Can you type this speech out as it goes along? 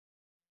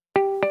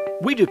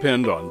We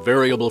depend on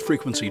variable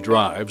frequency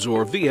drives,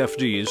 or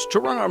VFDs,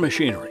 to run our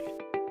machinery.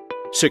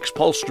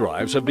 6-pulse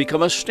drives have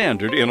become a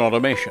standard in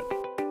automation.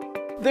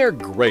 They're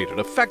great at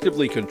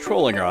effectively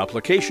controlling our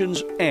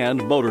applications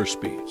and motor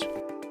speeds.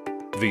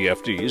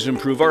 VFDs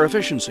improve our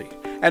efficiency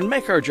and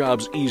make our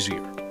jobs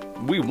easier.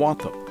 We want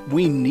them,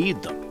 we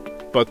need them,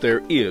 but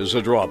there is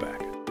a drawback.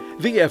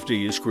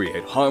 VFDs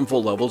create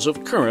harmful levels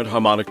of current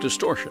harmonic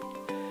distortion,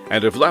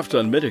 and if left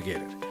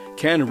unmitigated,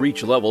 can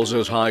reach levels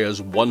as high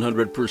as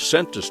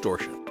 100%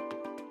 distortion.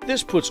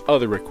 This puts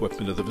other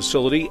equipment in the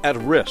facility at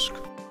risk.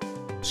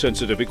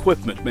 Sensitive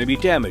equipment may be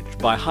damaged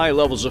by high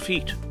levels of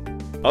heat.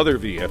 Other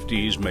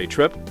VFDs may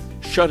trip,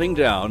 shutting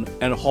down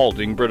and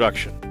halting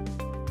production.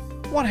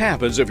 What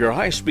happens if your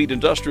high-speed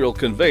industrial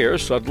conveyor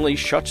suddenly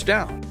shuts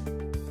down?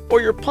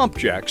 Or your pump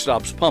jack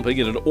stops pumping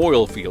in an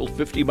oil field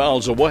 50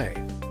 miles away?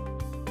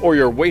 Or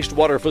your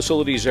wastewater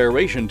facility's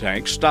aeration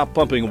tanks stop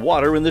pumping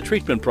water in the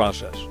treatment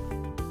process?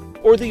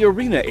 Or the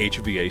arena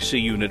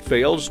HVAC unit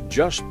fails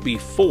just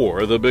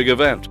before the big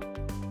event?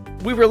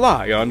 We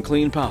rely on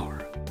clean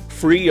power,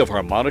 free of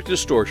harmonic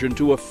distortion,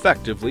 to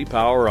effectively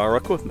power our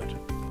equipment.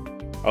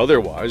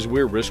 Otherwise,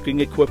 we're risking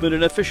equipment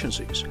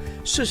inefficiencies,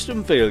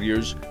 system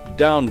failures,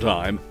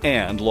 downtime,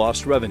 and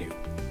lost revenue.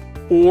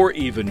 Or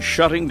even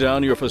shutting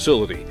down your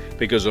facility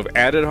because of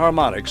added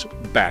harmonics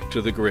back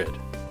to the grid.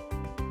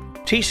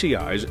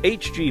 TCI's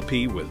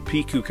HGP with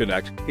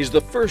PQconnect is the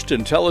first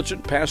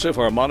intelligent passive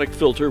harmonic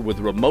filter with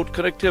remote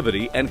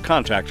connectivity and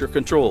contactor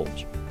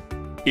controls.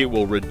 It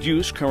will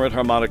reduce current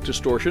harmonic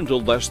distortion to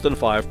less than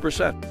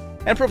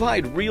 5% and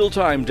provide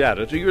real-time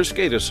data to your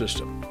SCADA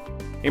system.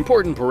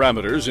 Important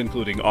parameters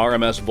including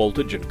RMS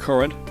voltage and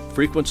current,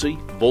 frequency,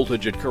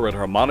 voltage and current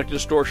harmonic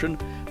distortion,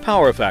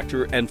 power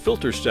factor, and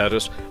filter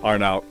status are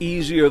now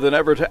easier than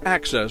ever to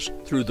access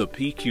through the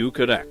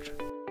PQconnect.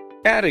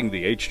 Adding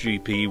the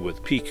HGP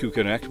with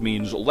PQconnect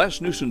means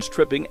less nuisance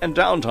tripping and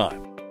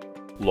downtime,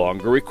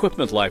 longer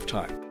equipment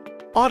lifetime,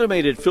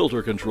 automated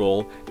filter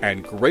control,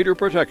 and greater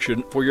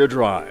protection for your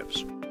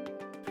drives.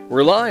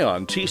 Rely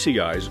on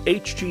TCI's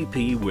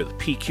HGP with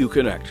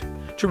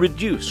PQconnect to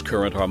reduce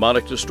current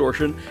harmonic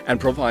distortion and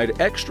provide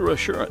extra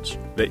assurance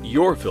that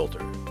your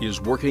filter is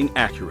working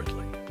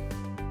accurately.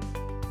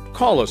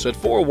 Call us at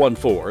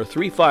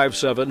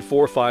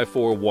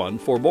 414-357-4541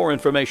 for more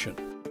information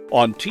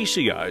on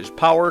TCI's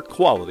Power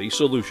Quality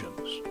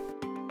Solutions.